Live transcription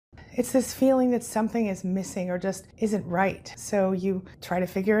It's this feeling that something is missing or just isn't right. So you try to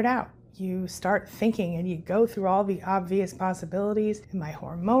figure it out. You start thinking and you go through all the obvious possibilities. Am I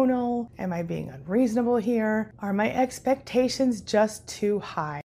hormonal? Am I being unreasonable here? Are my expectations just too high?